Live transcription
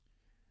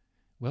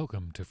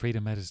Welcome to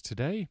Freedom Matters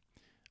Today.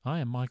 I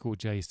am Michael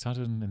J.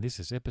 Sutton, and this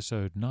is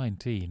episode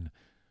 19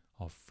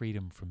 of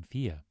Freedom from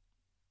Fear.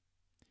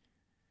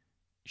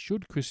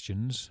 Should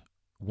Christians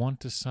want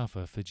to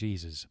suffer for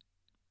Jesus?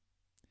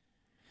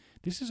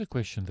 This is a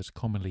question that's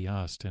commonly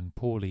asked and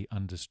poorly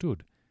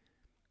understood.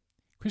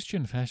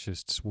 Christian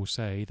fascists will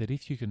say that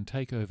if you can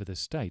take over the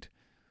state,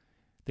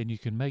 then you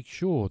can make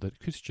sure that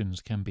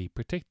Christians can be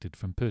protected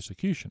from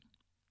persecution.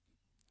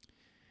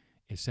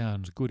 It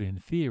sounds good in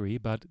theory,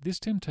 but this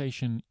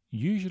temptation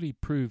usually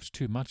proves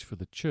too much for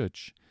the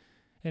church,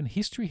 and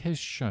history has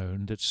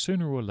shown that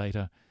sooner or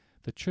later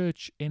the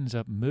church ends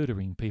up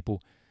murdering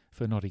people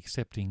for not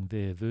accepting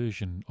their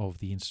version of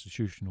the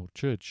institutional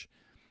church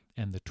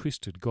and the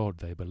twisted God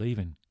they believe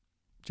in.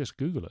 Just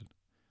Google it.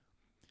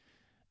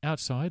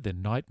 Outside the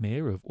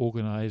nightmare of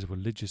organised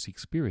religious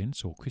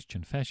experience or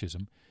Christian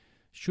fascism,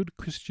 should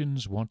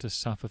Christians want to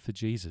suffer for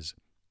Jesus?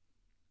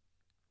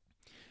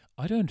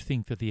 I don't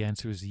think that the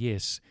answer is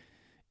yes,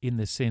 in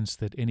the sense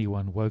that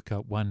anyone woke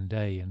up one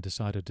day and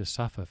decided to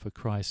suffer for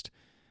Christ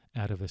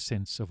out of a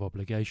sense of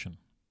obligation.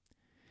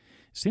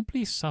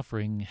 Simply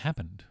suffering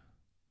happened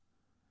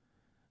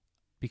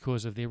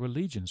because of their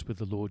allegiance with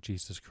the Lord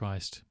Jesus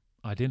Christ,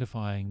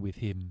 identifying with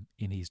him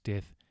in his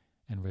death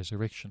and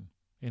resurrection.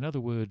 In other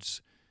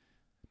words,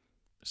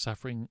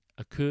 suffering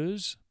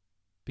occurs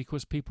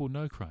because people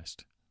know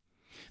Christ.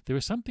 There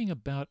is something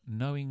about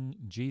knowing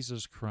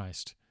Jesus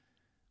Christ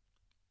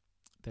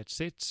that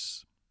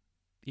sets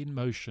in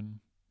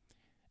motion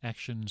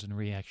actions and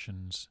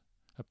reactions,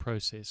 a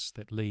process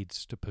that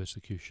leads to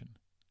persecution.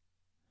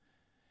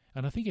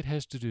 And I think it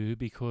has to do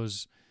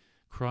because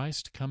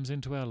Christ comes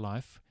into our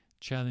life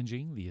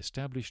challenging the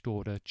established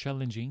order,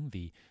 challenging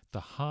the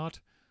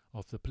heart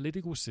of the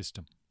political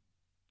system,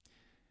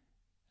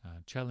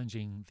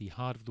 challenging the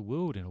heart of the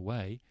world in a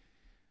way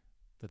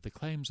that the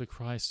claims of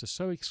Christ are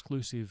so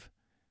exclusive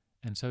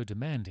and so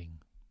demanding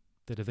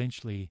that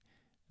eventually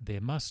there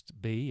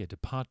must be a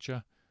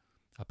departure,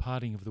 a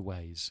parting of the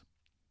ways.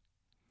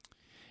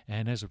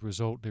 And as a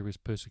result, there is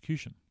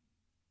persecution.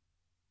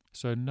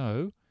 So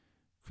no,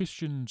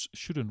 Christians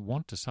shouldn't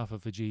want to suffer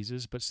for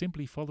Jesus, but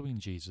simply following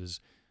Jesus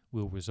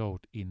will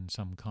result in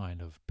some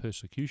kind of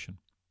persecution.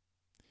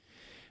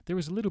 There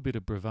is a little bit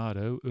of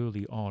bravado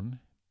early on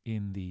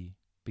in the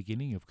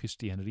beginning of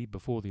Christianity,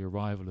 before the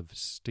arrival of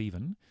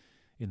Stephen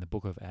in the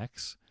book of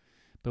Acts.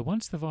 But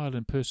once the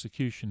violent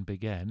persecution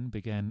began,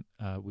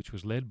 which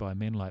was led by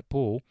men like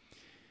Paul,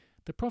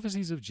 the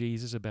prophecies of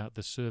Jesus about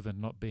the servant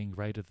not being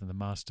greater than the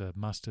master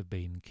must have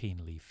been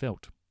keenly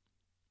felt.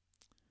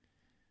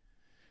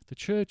 The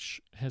church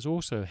has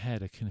also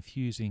had a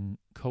confusing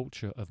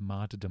culture of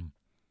martyrdom.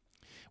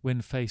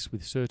 When faced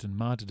with certain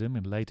martyrdom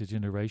in later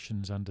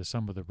generations under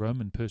some of the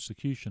Roman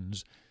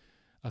persecutions,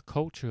 a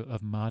culture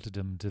of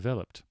martyrdom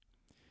developed.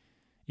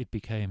 It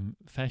became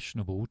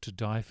fashionable to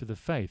die for the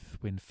faith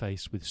when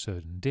faced with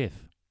certain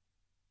death.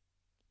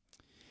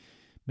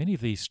 Many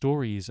of these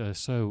stories are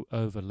so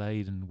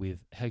overladen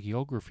with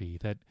hagiography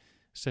that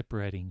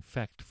separating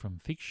fact from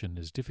fiction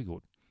is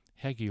difficult.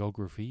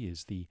 Hagiography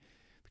is the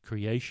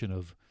creation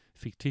of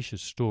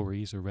fictitious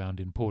stories around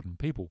important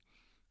people.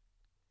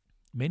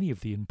 Many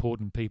of the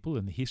important people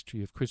in the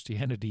history of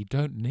Christianity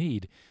don't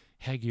need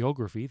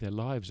hagiography. Their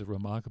lives are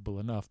remarkable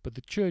enough, but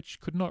the church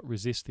could not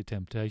resist the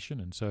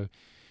temptation, and so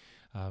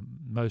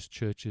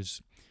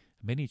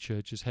many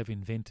churches have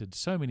invented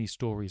so many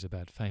stories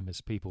about famous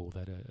people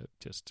that are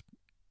just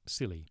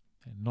silly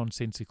and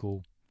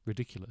nonsensical,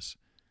 ridiculous.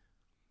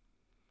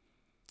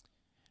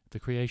 The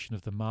creation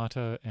of the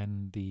martyr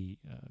and the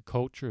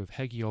culture of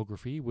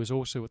hagiography was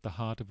also at the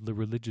heart of the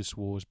religious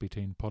wars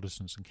between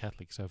Protestants and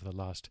Catholics over the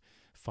last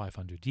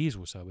 500 years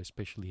or so,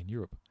 especially in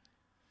Europe.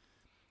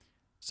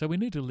 So we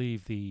need to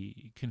leave the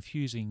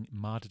confusing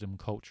martyrdom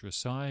culture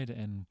aside,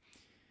 and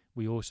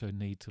we also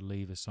need to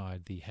leave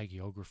aside the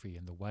hagiography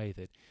and the way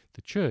that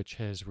the church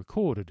has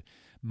recorded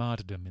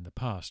martyrdom in the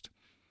past.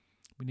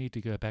 We need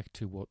to go back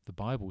to what the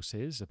Bible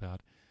says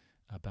about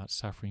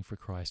suffering for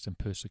Christ and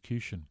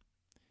persecution.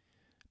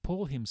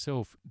 Paul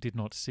himself did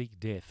not seek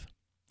death,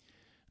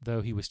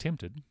 though he was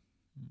tempted.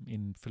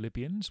 In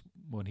Philippians,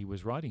 when he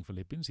was writing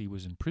Philippians, he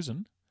was in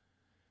prison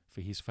for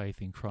his faith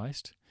in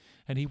Christ,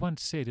 and he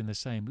once said in the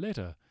same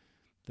letter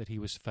that he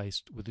was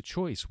faced with a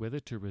choice whether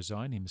to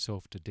resign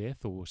himself to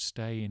death or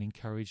stay and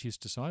encourage his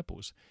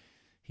disciples.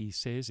 He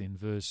says in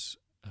verse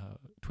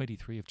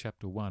 23 of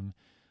chapter 1,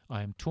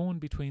 "I am torn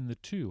between the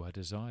two. I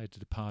desire to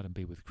depart and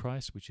be with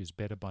Christ, which is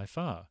better by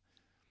far."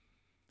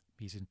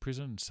 He's in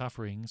prison,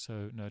 suffering,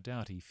 so no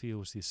doubt he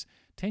feels this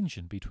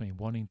tension between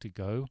wanting to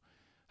go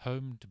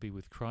home to be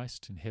with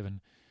Christ in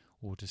heaven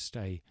or to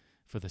stay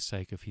for the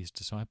sake of his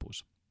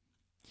disciples.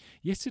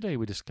 Yesterday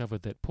we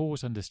discovered that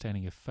Paul's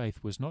understanding of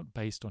faith was not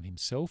based on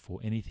himself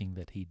or anything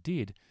that he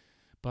did,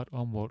 but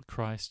on what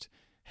Christ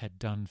had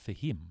done for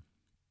him.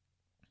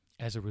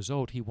 As a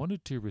result, he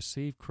wanted to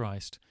receive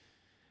Christ,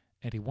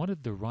 and he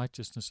wanted the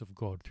righteousness of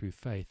God through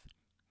faith.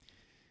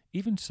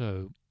 Even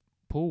so,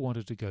 Paul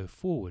wanted to go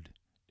forward,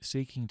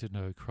 seeking to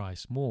know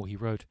Christ more. He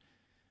wrote,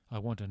 I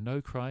want to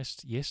know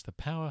Christ, yes, the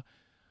power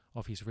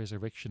of his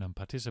resurrection and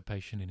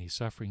participation in his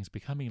sufferings,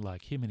 becoming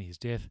like him in his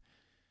death,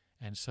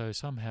 and so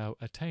somehow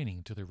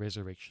attaining to the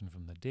resurrection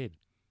from the dead.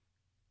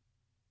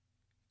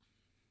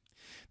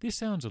 This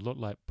sounds a lot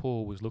like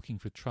Paul was looking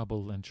for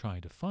trouble and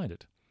trying to find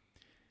it.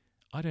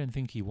 I don't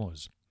think he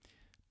was.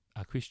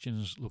 Are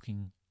Christians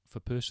looking for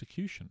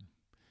persecution?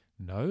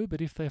 No, but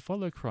if they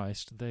follow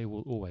Christ, they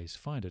will always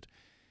find it.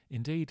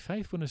 Indeed,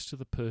 faithfulness to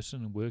the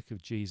person and work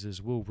of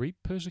Jesus will reap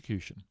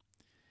persecution,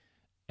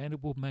 and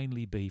it will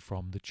mainly be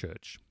from the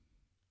church.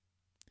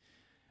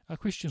 Are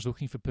Christians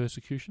looking for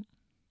persecution?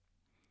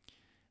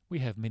 We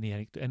have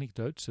many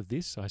anecdotes of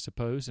this, I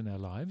suppose, in our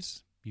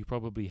lives. You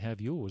probably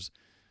have yours,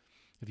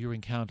 of your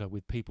encounter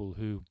with people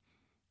who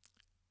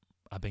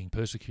are being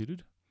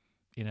persecuted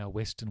in our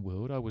Western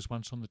world. I was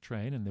once on the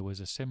train and there was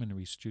a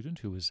seminary student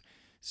who was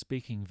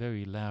speaking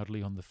very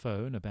loudly on the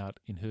phone about,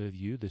 in her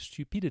view, the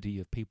stupidity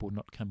of people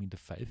not coming to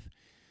faith,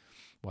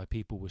 why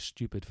people were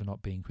stupid for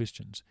not being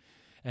Christians.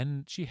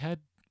 And she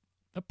had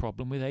a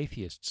problem with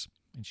atheists,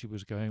 and she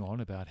was going on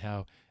about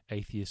how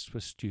atheists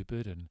were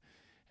stupid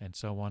and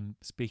so on,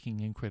 speaking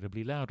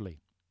incredibly loudly.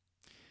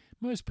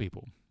 Most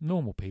people,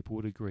 normal people,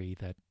 would agree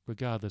that,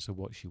 regardless of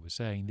what she was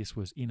saying, this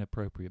was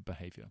inappropriate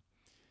behaviour.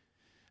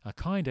 A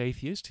kind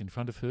atheist in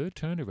front of her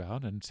turned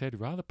around and said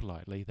rather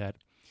politely that,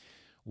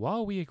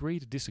 while we agree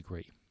to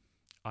disagree,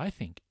 I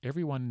think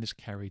everyone in this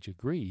carriage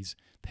agrees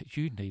that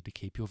you need to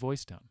keep your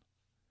voice down.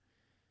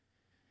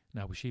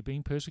 Now, was she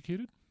being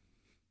persecuted?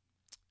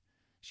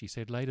 She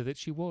said later that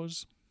she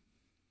was.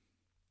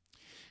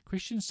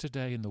 Christians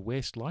today in the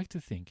West like to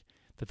think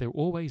that they're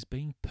always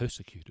being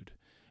persecuted,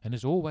 and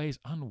is always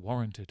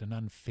unwarranted and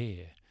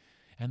unfair,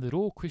 and that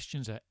all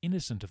Christians are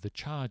innocent of the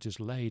charges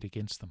laid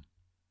against them.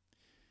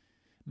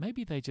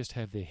 Maybe they just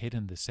have their head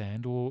in the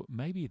sand, or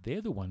maybe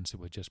they're the ones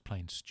who are just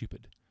plain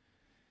stupid.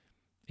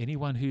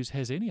 Anyone who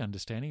has any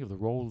understanding of the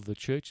role of the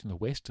church in the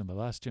West in the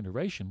last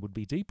generation would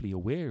be deeply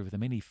aware of the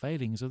many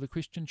failings of the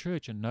Christian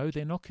church, and no,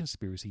 they're not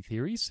conspiracy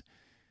theories.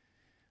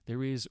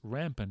 There is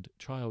rampant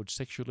child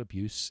sexual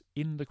abuse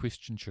in the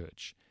Christian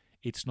church.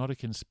 It's not a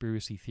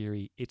conspiracy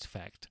theory, it's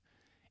fact.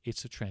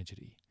 It's a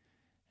tragedy,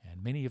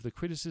 and many of the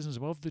criticisms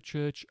of the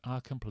church are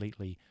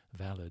completely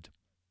valid.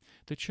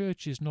 The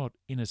church is not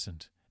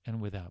innocent and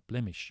without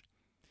blemish.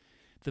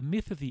 The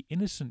myth of the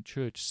innocent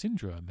church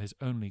syndrome has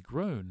only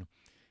grown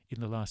in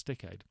the last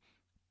decade.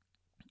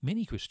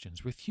 Many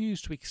Christians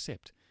refuse to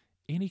accept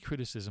any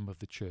criticism of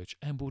the church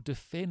and will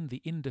defend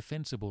the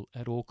indefensible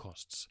at all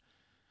costs.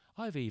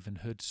 I've even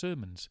heard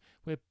sermons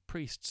where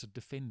priests are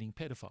defending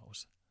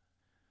pedophiles.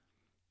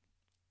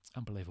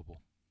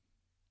 Unbelievable.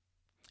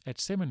 At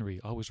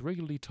seminary, I was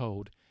regularly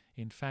told,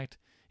 in fact,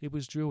 it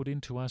was drilled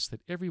into us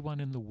that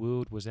everyone in the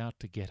world was out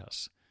to get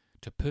us,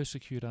 to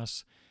persecute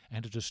us,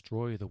 and to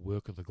destroy the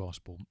work of the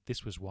gospel.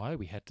 This was why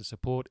we had to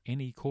support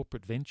any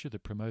corporate venture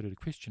that promoted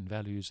Christian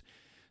values,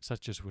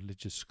 such as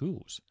religious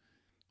schools.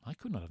 I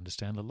could not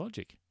understand the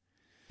logic.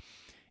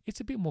 It's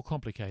a bit more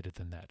complicated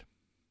than that.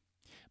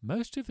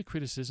 Most of the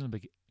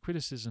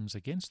criticisms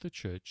against the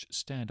church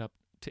stand up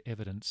to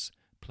evidence,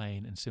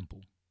 plain and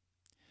simple.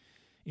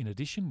 In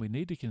addition, we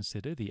need to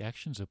consider the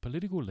actions of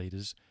political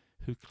leaders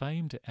who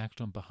claim to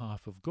act on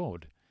behalf of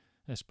God,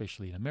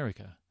 especially in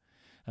America.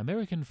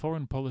 American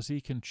foreign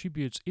policy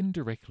contributes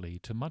indirectly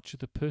to much of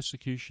the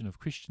persecution of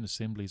Christian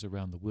assemblies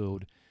around the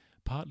world,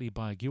 partly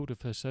by guilt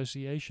of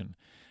association,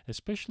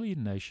 especially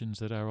in nations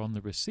that are on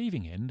the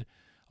receiving end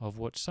of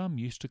what some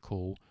used to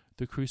call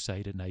the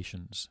Crusader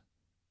nations.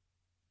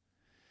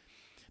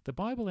 The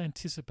Bible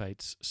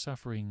anticipates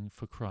suffering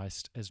for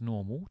Christ as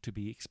normal, to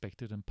be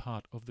expected and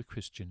part of the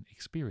Christian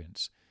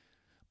experience.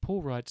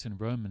 Paul writes in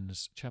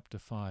Romans chapter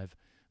 5,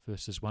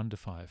 verses 1 to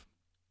 5.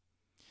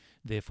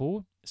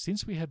 Therefore,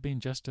 since we have been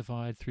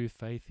justified through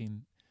faith,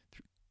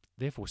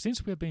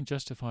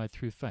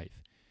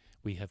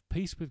 we have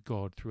peace with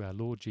God through our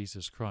Lord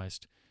Jesus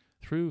Christ,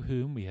 through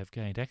whom we have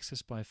gained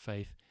access by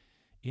faith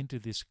into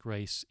this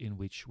grace in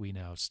which we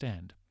now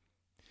stand.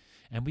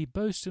 And we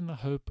boast in the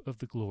hope of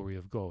the glory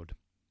of God.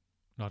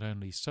 Not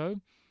only so,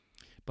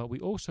 but we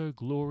also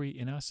glory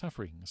in our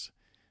sufferings,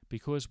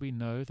 because we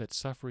know that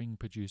suffering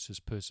produces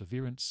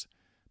perseverance,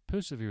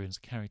 perseverance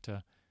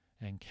character,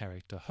 and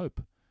character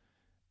hope.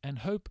 And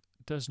hope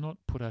does not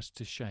put us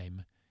to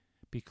shame,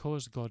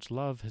 because God's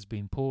love has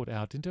been poured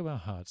out into our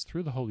hearts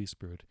through the Holy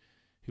Spirit,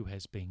 who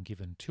has been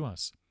given to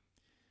us.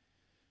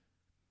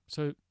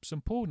 So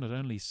St. Paul not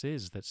only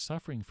says that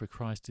suffering for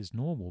Christ is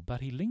normal,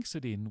 but he links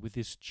it in with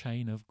this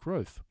chain of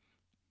growth.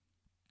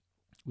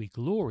 We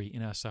glory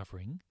in our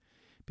suffering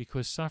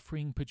because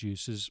suffering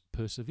produces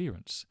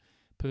perseverance,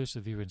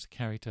 perseverance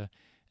character,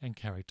 and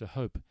character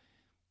hope.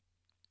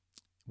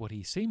 What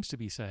he seems to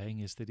be saying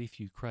is that if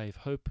you crave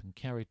hope and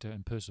character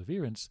and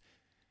perseverance,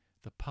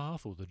 the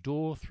path or the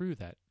door through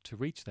that to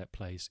reach that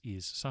place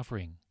is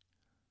suffering.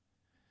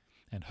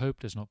 And hope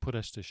does not put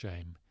us to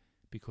shame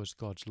because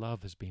God's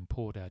love has been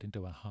poured out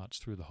into our hearts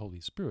through the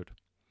Holy Spirit.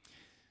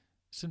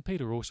 St.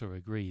 Peter also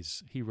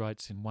agrees. He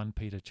writes in 1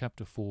 Peter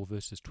chapter 4,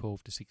 verses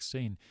 12 to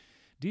 16,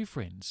 Dear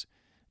friends,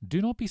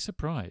 Do not be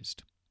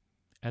surprised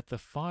at the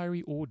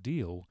fiery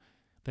ordeal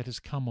that has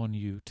come on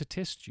you to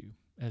test you,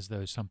 as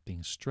though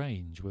something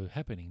strange were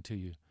happening to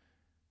you.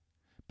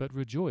 But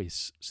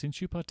rejoice,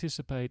 since you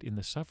participate in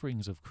the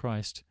sufferings of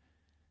Christ,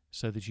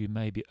 so that you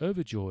may be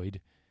overjoyed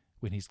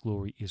when his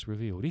glory is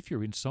revealed. If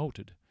you're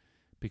insulted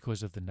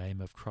because of the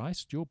name of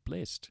Christ, you're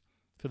blessed,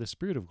 for the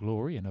Spirit of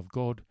glory and of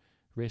God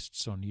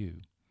rests on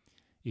you.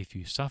 If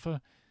you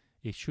suffer,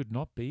 it should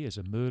not be as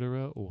a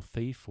murderer or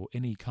thief or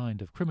any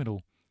kind of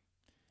criminal,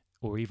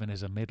 or even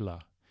as a meddler.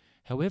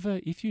 However,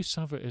 if you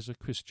suffer as a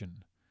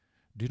Christian,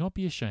 do not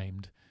be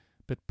ashamed,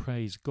 but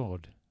praise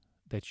God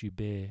that you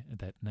bear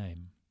that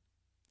name.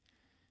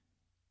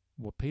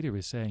 What Peter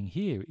is saying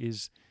here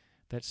is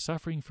that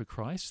suffering for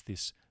Christ,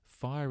 this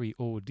fiery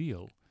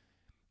ordeal,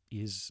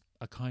 is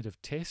a kind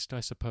of test, I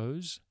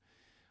suppose,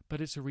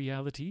 but it's a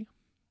reality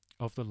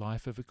of the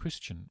life of a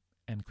Christian,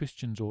 and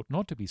Christians ought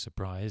not to be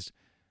surprised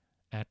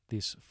at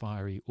this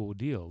fiery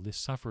ordeal, this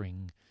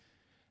suffering.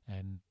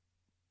 And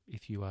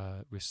if you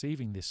are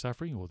receiving this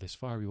suffering or this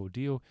fiery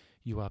ordeal,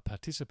 you are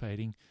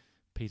participating,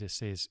 Peter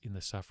says, in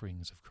the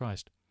sufferings of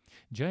Christ.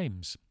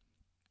 James,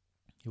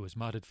 who was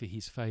martyred for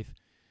his faith,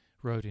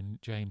 wrote in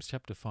James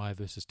chapter 5,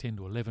 verses 10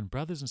 to 11,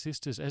 "Brothers and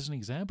sisters, as an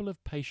example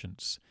of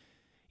patience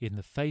in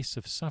the face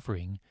of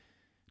suffering,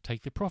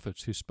 take the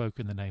prophets who spoke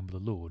in the name of the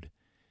Lord.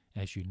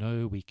 As you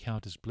know, we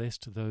count as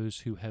blessed those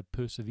who have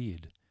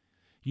persevered.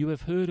 You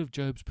have heard of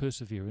Job's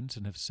perseverance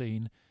and have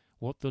seen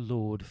what the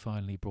Lord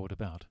finally brought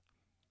about.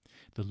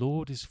 The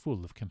Lord is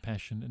full of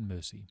compassion and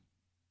mercy."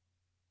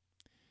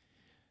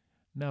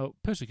 Now,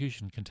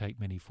 persecution can take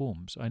many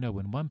forms. I know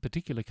in one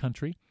particular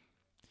country,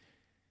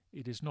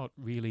 it is not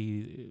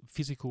really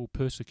physical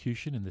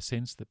persecution in the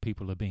sense that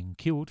people are being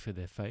killed for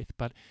their faith,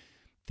 but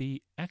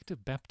the act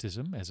of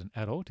baptism as an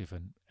adult, if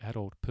an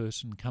adult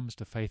person comes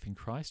to faith in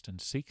Christ and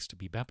seeks to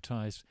be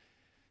baptized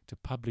to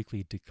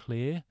publicly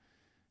declare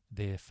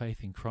their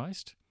faith in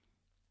Christ,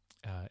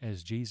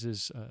 as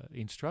Jesus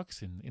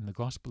instructs in the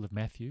Gospel of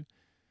Matthew,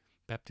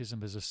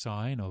 baptism is a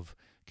sign of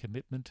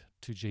commitment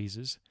to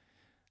Jesus.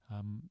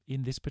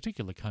 In this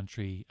particular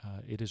country,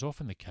 it is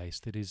often the case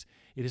that it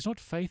is not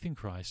faith in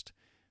Christ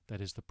that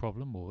is the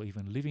problem, or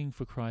even living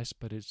for Christ,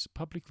 but it's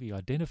publicly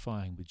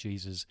identifying with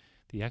Jesus,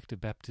 the act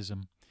of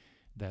baptism,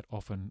 that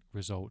often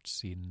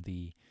results in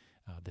the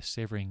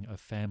severing of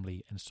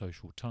family and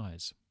social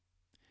ties.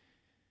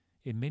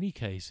 In many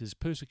cases,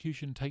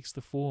 persecution takes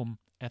the form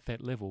at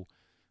that level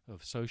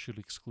of social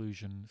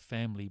exclusion,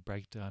 family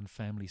breakdown,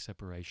 family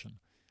separation.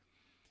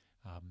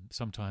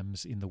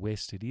 Sometimes in the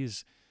West it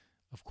is,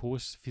 of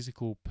course,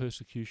 physical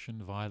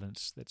persecution,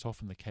 violence. That's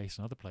often the case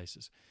in other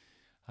places.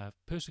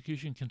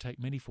 Persecution can take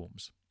many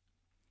forms.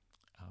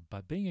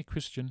 But being a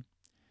Christian,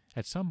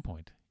 at some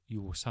point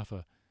you will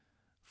suffer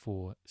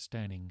for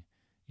standing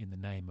in the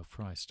name of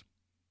Christ.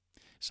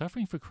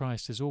 Suffering for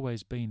Christ has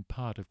always been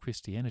part of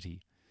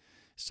Christianity.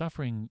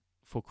 Suffering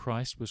for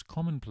Christ was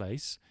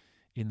commonplace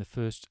in the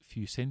first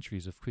few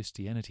centuries of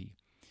Christianity.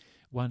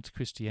 Once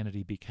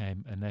Christianity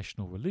became a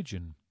national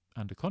religion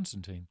under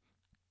Constantine,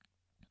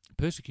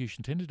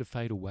 persecution tended to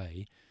fade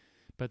away,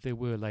 but there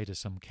were later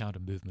some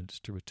counter-movements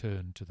to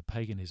return to the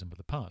paganism of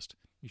the past.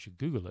 You should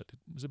Google it.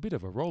 It was a bit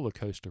of a roller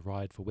coaster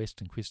ride for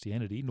Western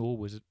Christianity, nor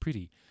was it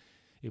pretty.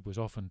 It was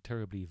often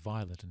terribly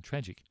violent and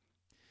tragic.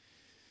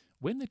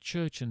 When the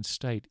church and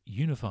state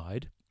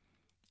unified,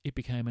 it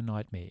became a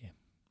nightmare,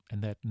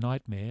 and that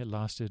nightmare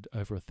lasted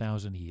over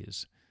 1,000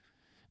 years.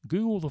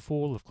 Google the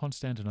fall of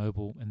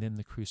Constantinople, and then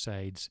the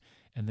Crusades,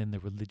 and then the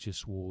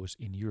religious wars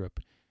in Europe.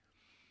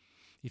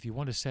 If you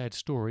want a sad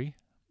story,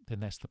 then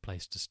that's the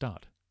place to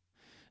start.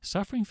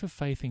 Suffering for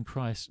faith in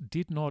Christ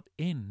did not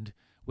end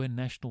when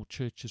national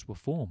churches were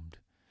formed.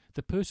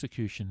 The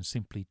persecution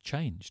simply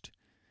changed.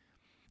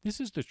 This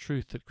is the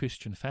truth that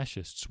Christian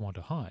fascists want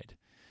to hide.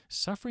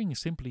 Suffering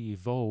simply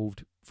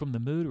evolved from the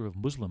murder of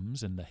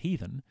Muslims and the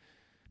heathen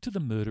to the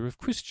murder of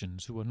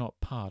Christians who are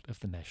not part of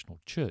the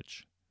national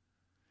church.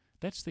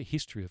 That's the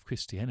history of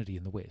Christianity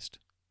in the West.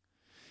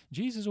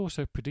 Jesus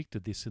also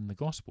predicted this in the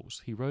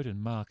Gospels. He wrote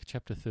in Mark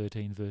chapter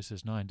 13,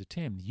 verses 9 to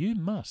 10, "You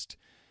must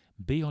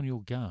be on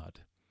your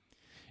guard.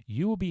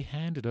 You will be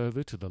handed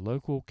over to the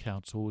local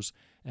councils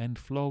and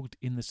flogged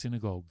in the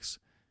synagogues.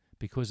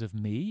 Because of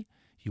me,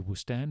 you will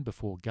stand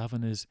before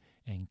governors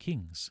and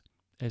kings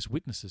as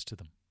witnesses to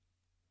them."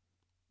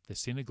 The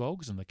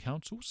synagogues and the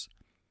councils,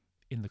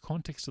 in the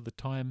context of the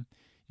time,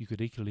 you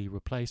could equally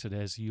replace it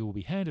as you will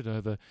be handed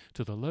over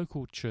to the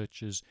local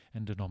churches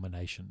and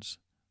denominations.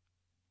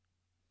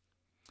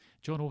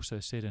 John also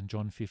said in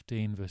John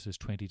 15, verses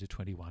 20 to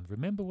 21,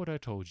 "Remember what I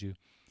told you.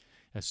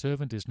 A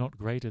servant is not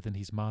greater than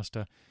his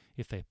master.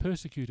 If they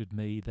persecuted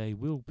me, they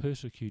will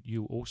persecute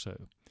you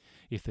also.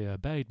 If they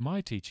obeyed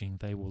my teaching,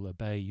 they will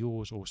obey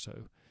yours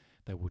also.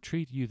 They will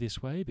treat you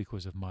this way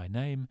because of my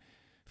name,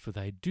 for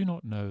they do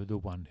not know the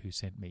one who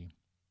sent me."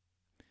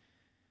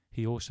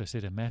 He also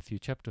said in Matthew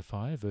chapter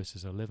 5,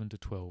 verses 11 to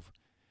 12,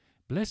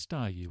 "Blessed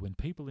are you when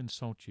people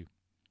insult you,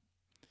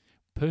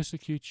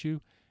 persecute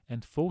you,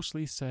 and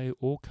falsely say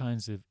all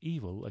kinds of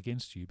evil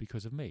against you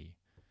because of me.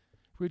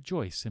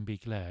 Rejoice and be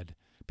glad,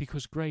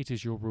 because great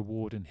is your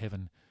reward in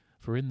heaven,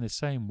 for in the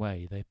same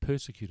way they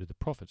persecuted the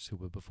prophets who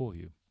were before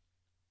you.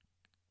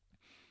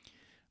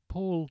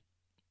 Paul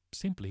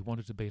simply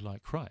wanted to be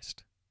like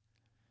Christ.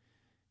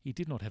 He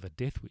did not have a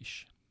death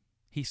wish.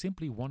 He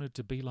simply wanted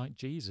to be like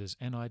Jesus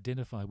and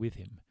identify with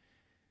him.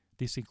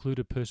 This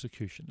included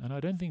persecution, and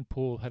I don't think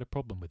Paul had a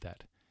problem with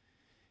that.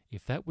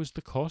 If that was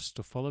the cost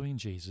of following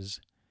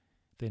Jesus,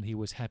 then he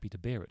was happy to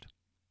bear it.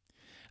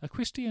 A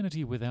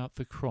Christianity without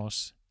the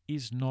cross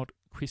is not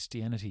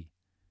Christianity.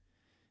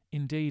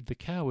 Indeed, the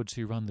cowards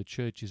who run the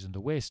churches in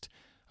the West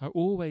are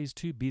always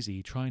too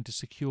busy trying to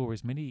secure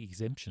as many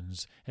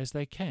exemptions as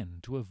they can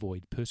to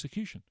avoid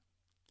persecution.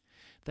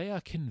 They are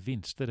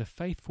convinced that a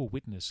faithful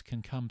witness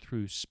can come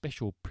through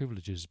special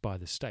privileges by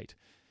the state,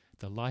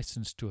 the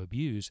license to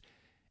abuse,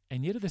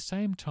 and yet at the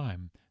same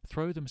time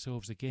throw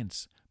themselves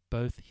against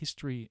both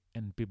history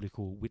and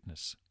biblical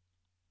witness.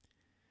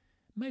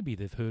 Maybe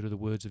they've heard of the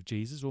words of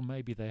Jesus, or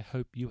maybe they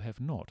hope you have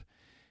not.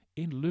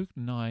 In Luke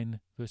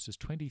 9, verses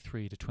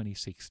 23 to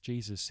 26,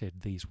 Jesus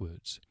said these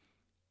words.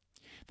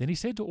 Then he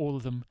said to all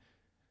of them,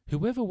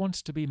 "Whoever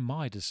wants to be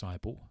my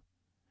disciple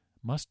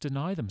must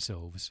deny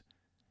themselves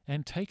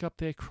and take up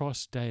their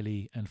cross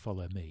daily and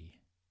follow me.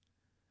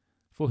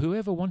 For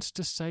whoever wants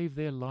to save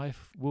their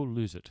life will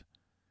lose it,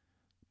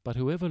 but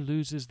whoever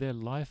loses their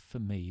life for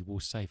me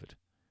will save it.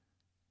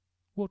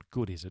 What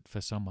good is it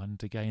for someone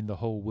to gain the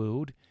whole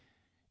world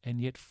and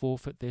yet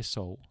forfeit their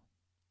soul?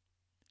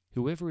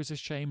 Whoever is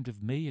ashamed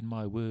of me and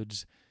my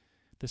words,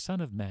 the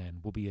Son of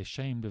Man will be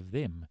ashamed of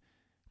them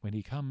when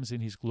he comes in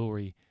his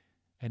glory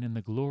and in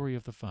the glory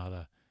of the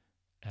Father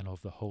and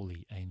of the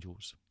holy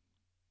angels."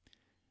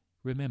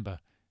 Remember,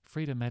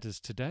 freedom matters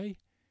today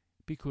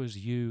because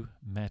you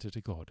matter to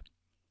God.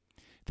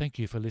 Thank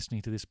you for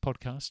listening to this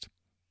podcast.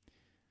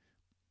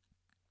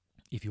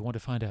 If you want to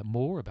find out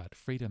more about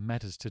Freedom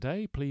Matters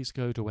Today, please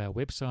go to our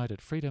website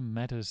at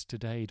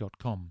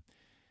freedommatterstoday.com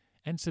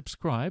and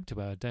subscribe to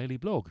our daily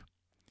blog,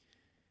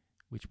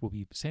 which will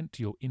be sent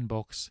to your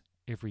inbox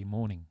every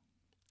morning.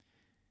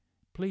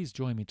 Please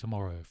join me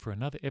tomorrow for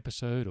another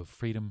episode of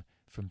Freedom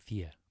from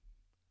Fear.